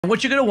And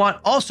what you're going to want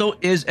also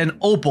is an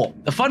opal.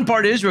 The fun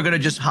part is we're going to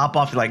just hop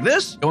off like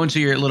this, go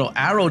into your little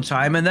arrow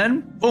time, and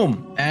then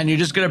boom. And you're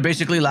just going to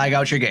basically lag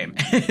out your game.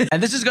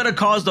 And this is going to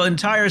cause the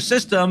entire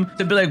system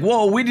to be like,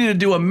 whoa, we need to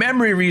do a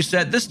memory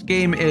reset. This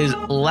game is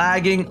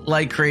lagging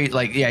like crazy.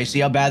 Like, yeah, you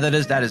see how bad that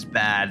is? That is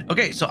bad.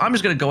 Okay, so I'm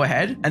just going to go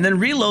ahead and then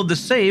reload the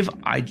save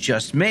I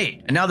just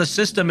made. And now the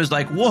system is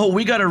like, whoa,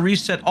 we got to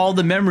reset all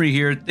the memory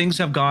here. Things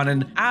have gone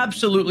in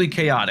absolutely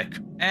chaotic.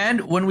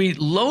 And when we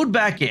load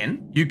back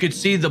in, you could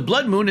see the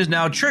blood moon is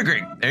now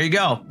triggering. There you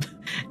go.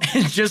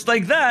 And just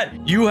like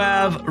that, you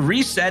have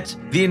reset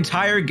the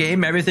entire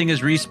game. Everything is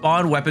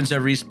respawned. Weapons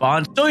have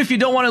respawned. So if you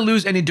don't want to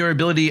lose any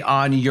durability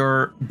on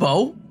your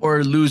bow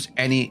or lose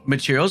any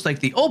materials like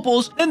the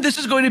opals, then this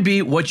is going to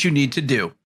be what you need to do.